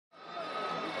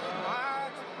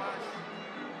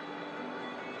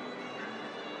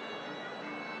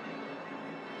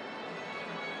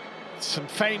Some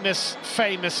famous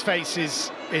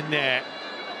faces in there.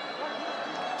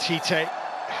 Tite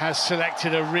has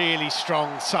selected a really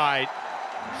strong side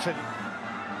for...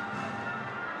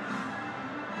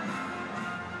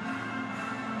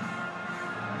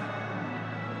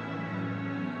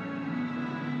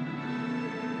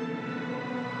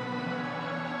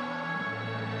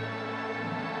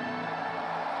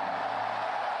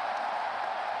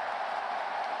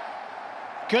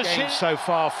 Good game so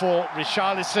far for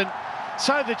Richarlison.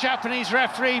 So the Japanese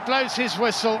referee blows his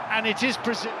whistle, and it is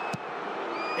Brazil.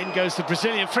 In goes the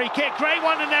Brazilian free kick. Great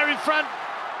one, and they're in front.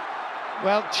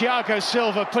 Well, Thiago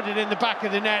Silva put it in the back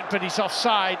of the net, but he's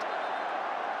offside.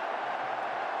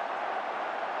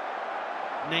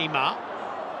 Neymar.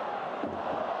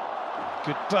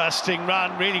 Good bursting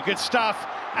run, really good stuff.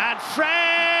 And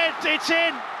Fred, it's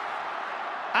in.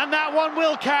 And that one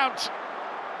will count.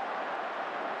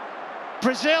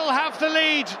 Brazil have the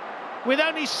lead with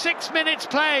only 6 minutes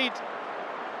played.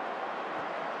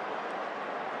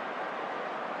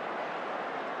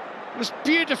 It was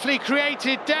beautifully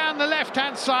created down the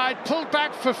left-hand side, pulled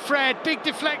back for Fred, big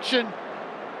deflection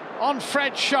on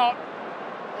Fred's shot.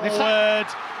 Forward,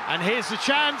 and here's the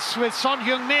chance with Son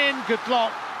Heung-min, good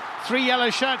block. 3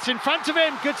 yellow shirts in front of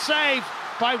him, good save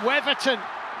by Weverton.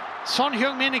 Son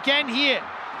Heung-min again here,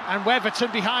 and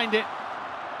Weverton behind it.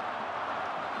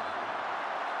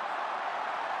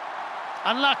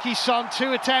 Unlucky Son,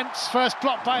 2 attempts, first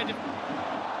blocked by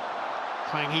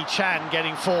Hwang Hee-chan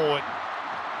getting forward.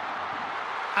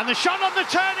 And the shot on the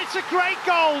turn, it's a great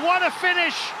goal, what a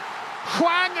finish!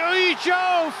 Hwang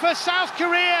Ui-jo for South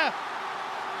Korea.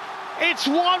 It's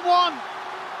 1-1.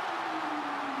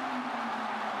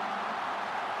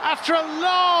 After a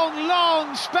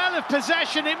long spell of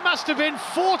possession, it must have been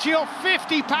 40 or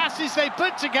 50 passes they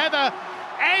put together,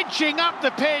 edging up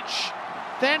the pitch.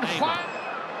 Then Hwang...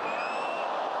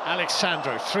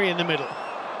 Alexandro, 3 in the middle.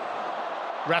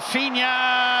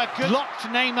 Rafinha, good. Blocked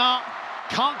Neymar.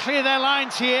 Can't clear their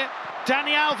lines here.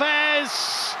 Dani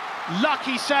Alves,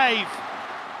 lucky save.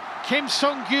 Kim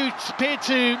Sung-gyu appeared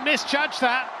to misjudge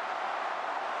that.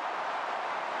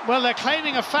 Well, they're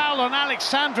claiming a foul on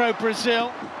Alexandro,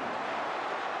 Brazil.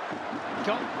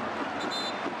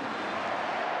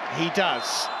 He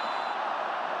does.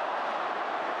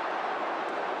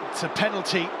 It's a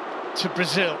penalty to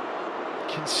Brazil,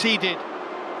 conceded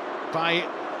by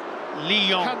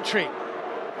Lyon. Country.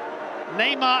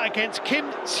 Neymar against Kim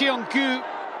Seong-gyu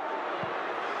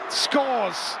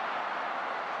scores,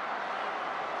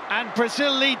 and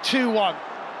Brazil lead 2-1.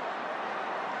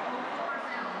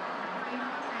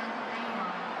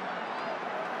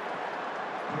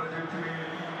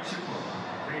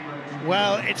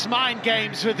 Well, it's mind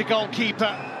games with the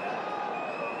goalkeeper.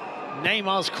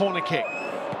 Neymar's corner kick.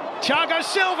 Thiago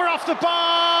Silva off the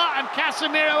bar, and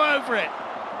Casemiro over it.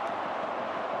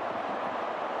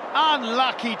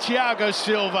 Unlucky Thiago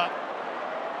Silva.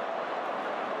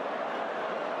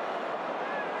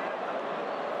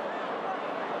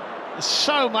 There's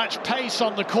so much pace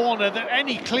on the corner that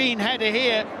any clean header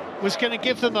here was going to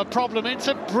give them a problem. It's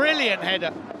a brilliant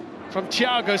header from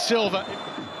Thiago Silva.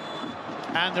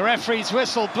 And the referee's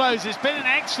whistle blows. It's been an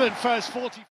excellent first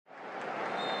 40.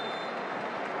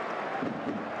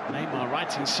 Neymar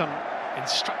writing some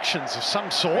instructions of some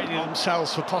sort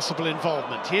themselves for possible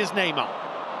involvement. Here's Neymar.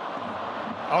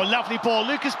 Oh, lovely ball.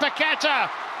 Lucas Paqueta.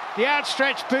 The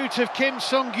outstretched boot of Kim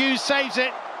Sung-gyu saves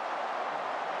it.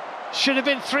 Should have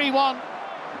been 3-1.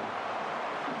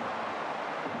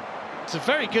 It's a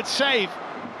very good save.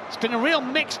 It's been a real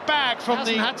mixed bag from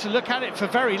the... Hasn't had to look at it for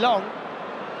very long.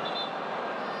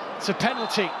 It's a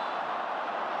penalty.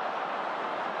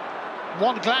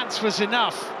 One glance was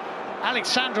enough.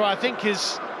 Alexandro, I think,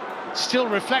 is still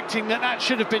reflecting that that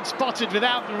should have been spotted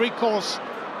without the recourse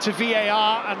to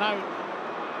VAR, and now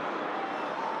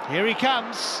here he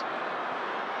comes.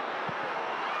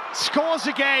 Scores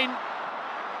again,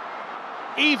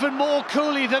 even more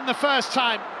coolly than the first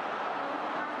time.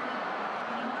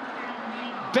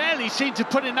 Barely seemed to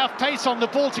put enough pace on the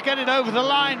ball to get it over the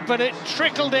line, but it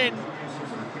trickled in.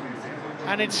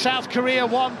 And it's South Korea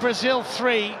 1, Brazil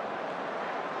 3.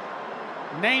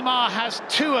 Neymar has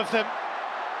 2 of them.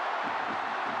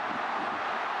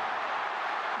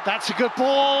 That's a good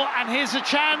ball, and here's a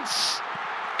chance.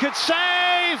 Good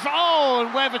save! Oh,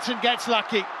 and Weverton gets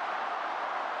lucky.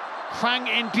 Hwang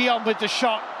In-beom with the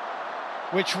shot,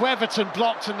 which Weverton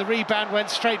blocked, and the rebound went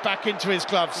straight back into his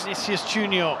gloves. Vinicius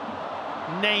Junior,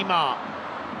 Neymar.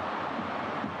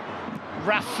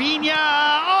 Rafinha,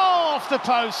 oh, off the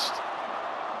post.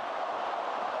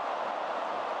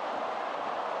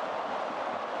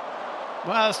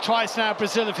 Well, it's twice now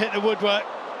Brazil have hit the woodwork.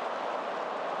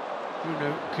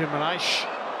 Bruno Guimaraes.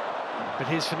 But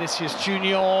here's Vinicius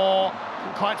Junior.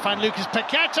 Couldn't quite find Lucas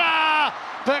Paqueta.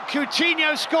 But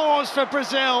Coutinho scores for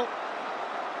Brazil.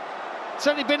 It's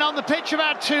only been on the pitch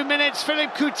about 2 minutes.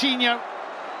 Philippe Coutinho.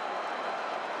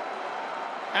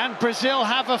 And Brazil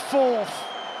have a fourth.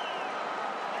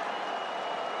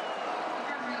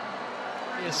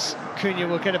 Yes, Cunha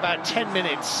will get about 10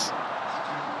 minutes.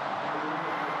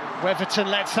 Weverton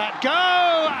lets that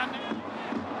go,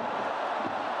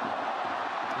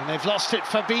 and they've lost it.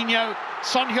 Fabinho,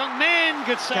 Son Heung-min,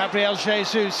 good save. Gabriel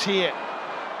Jesus here.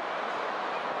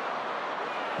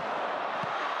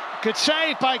 Good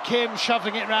save by Kim,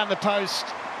 shoveling it round the post.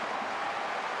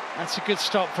 That's a good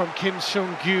stop from Kim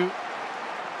Sung-gyu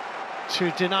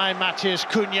to deny Matheus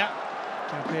Cunha.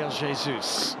 Gabriel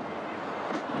Jesus.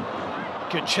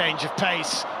 Good change of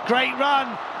pace, great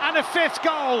run, and a fifth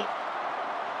goal.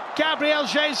 Gabriel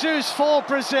Jesus for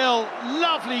Brazil,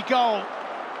 lovely goal.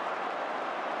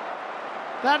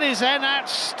 That is an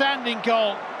outstanding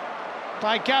goal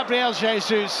by Gabriel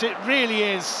Jesus, it really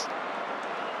is.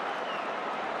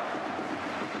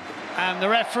 And the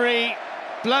referee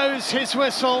blows his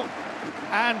whistle,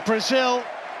 and Brazil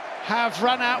have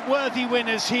run out worthy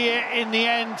winners here in the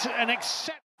end.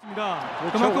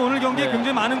 그만큼 오늘 경기에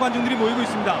굉장히 많은 관중들이 모이고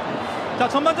있습니다. 자,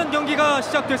 전반전 경기가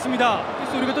시작됐습니다.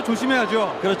 우리가 또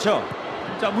조심해야죠. 그렇죠.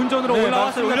 자, 문전으로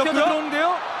올라왔습니다.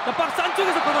 뛰어들어오는데요. 자, 박스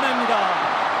안쪽에서 걷어냅니다.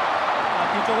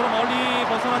 자, 뒤쪽으로 멀리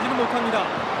벗어나지는 못합니다.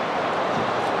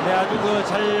 네, 아주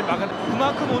잘 막아.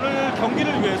 그만큼 오늘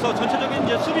경기를 위해서 전체적인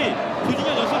이제 수비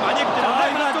조준현 선수 많이 했기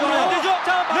때문에 안 되죠.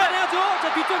 자, 막아내야죠.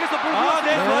 자, 뒤쪽에서 볼 보였습니다.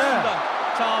 네, 좋았습니다.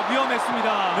 자,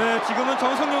 위험했습니다. 네, 지금은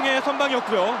정성용의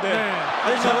선방이었고요. 네.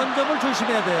 저런 점을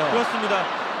조심해야 돼요. 그렇습니다.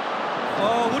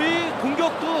 우리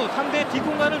공격도 상대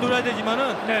뒷공간을 노려야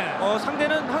되지만은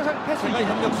상대는 항상 패스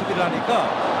협력 수비를 하니까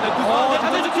그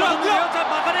상대 들어왔고요. 자,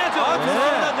 막아내야죠.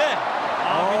 네.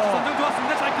 위치 선정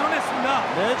좋았습니다. 잘 끌어냈습니다.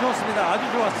 네, 좋습니다.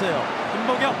 아주 좋았어요.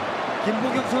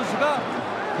 김보경 선수가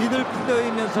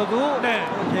미들필더이면서도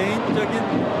개인적인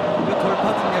돌파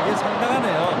능력이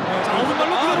상당하네요. 자,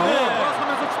 오른발로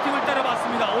돌아서면서 슈팅을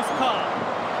때려봤습니다. 오스카.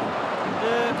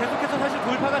 계속해서 사실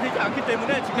돌파가 되지 않기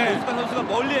때문에 지금 오스카 선수가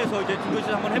멀리에서 이제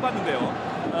뒷것을 한번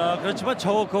해봤는데요. 그렇지만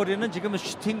저 거리는 지금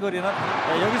슈팅 거리나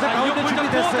여기서 가운데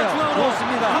준비됐어요.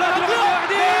 좋습니다. 하나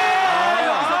들어갑니다.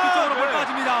 여기서 뒤쪽으로 볼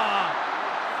빠집니다.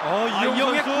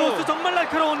 이영의 크로스 정말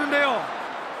날카로웠는데요.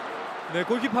 네,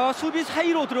 골키퍼와 수비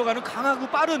사이로 들어가는 강하고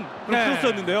빠른 그런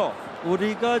크로스였는데요.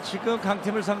 우리가 지금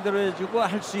강팀을 상대로 해주고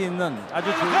할 수 있는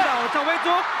아주 좋은. 자, 왼쪽.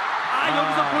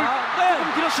 여기서 볼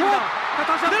조금 길었습니다. 자,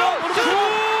 다시 한번 오른쪽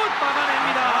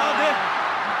막아냅니다.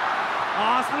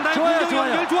 상당히 공격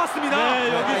연결 좋았습니다.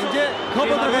 네, 여기서 이제 커버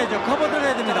들어가야죠. 커버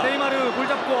들어가야 됩니다. 자, 네이마르 볼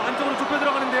잡고 안쪽으로 좁혀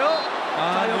들어가는데요.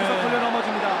 자, 여기서 걸려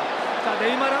넘어집니다. 자,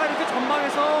 네이마르가 이렇게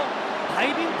전방에서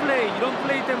다이빙 플레이, 이런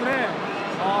플레이 때문에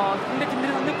상대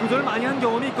팀들이 상당히 고전을 많이 한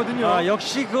경험이 있거든요.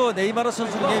 역시 그 네이마르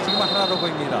선수 중에 지금 하나로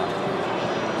보입니다.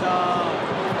 자,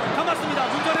 감았습니다.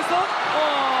 문전에서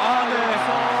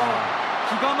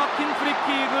기가 막힌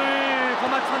프리킥을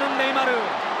거마차는 네이마르.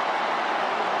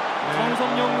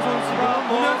 정성용 선수가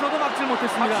보면서도 막질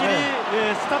못했습니다.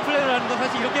 확실히 스타 플레이를 하는 건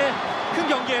사실 이렇게 큰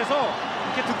경기에서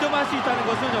이렇게 득점할 수 있다는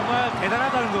것은 정말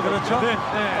대단하다는 거거든요. 그렇죠.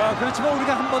 그렇지만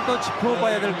우리가 한 번 더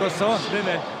짚어봐야 될 것은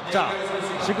자,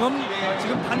 지금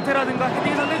반테라든가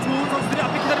헤딩이 상당히 좋은 선수들이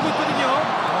앞에 기다리고 있거든요.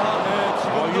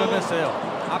 지금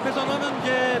위험했어요. 앞에서는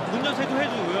이제 문전세도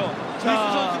해주고요. 루이스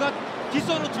선수가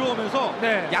뒷선으로 들어오면서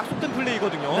약속된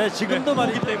플레이거든요. 네, 지금도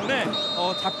말이기 때문에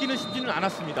잡기는 쉽지는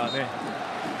않았습니다.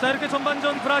 자, 이렇게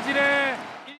전반전 브라질에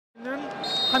있는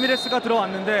하미레스가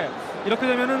들어왔는데 이렇게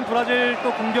되면은 브라질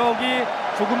또 공격이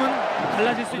조금은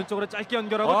달라질 수 있는 쪽으로 짧게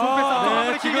연결하고 좁패스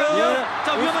앞으로 길게 연결.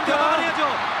 자, 위험한 데 막아내야죠.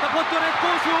 자, 버텨냈고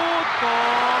슛! 골!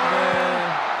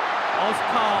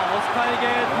 오스카에게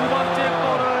두 번째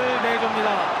골을 내줍니다.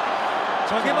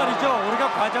 저게 말이죠. 우리가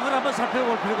과정을 한번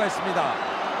살펴볼 필요가 있습니다.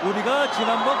 우리가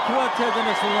지난번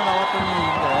크로아티아전에서 나왔던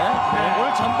일인데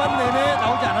오늘 전반 내내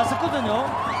나오지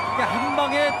않았었거든요. 한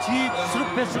방에 뒤 스루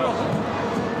패스로.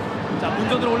 자,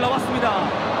 문전으로 올라왔습니다.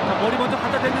 자, 머리 먼저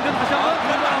갖다 댔는데 다시 한번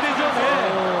그러면 안 되죠.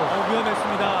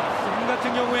 위험했습니다. 지금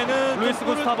같은 경우에는 루이스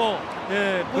구스타보.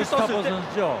 구스타보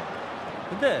선수죠.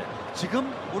 근데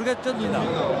지금 우리가 쩐니다. 자,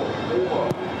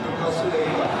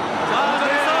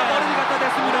 저기서 머리를 갖다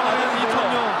댔습니다만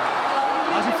이청용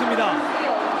아쉽습니다.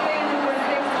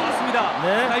 맞습니다.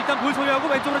 자, 일단 볼 소유하고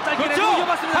왼쪽으로 짧게 내고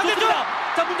이어봤습니다. 좋습니다.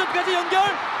 자, 문전까지 연결.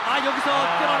 여기서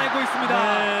끌어내고 있습니다.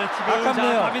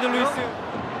 아깝네요. 다비드 루이스.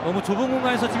 너무 좁은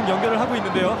공간에서 지금 연결을 하고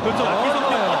있는데요. 그렇죠.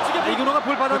 멋지게 이근호가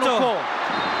볼 받아놓고.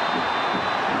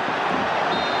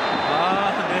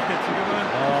 지금은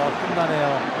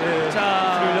나네요. 네,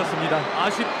 자, 들렸습니다.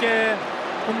 아쉽게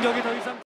공격이 더 이상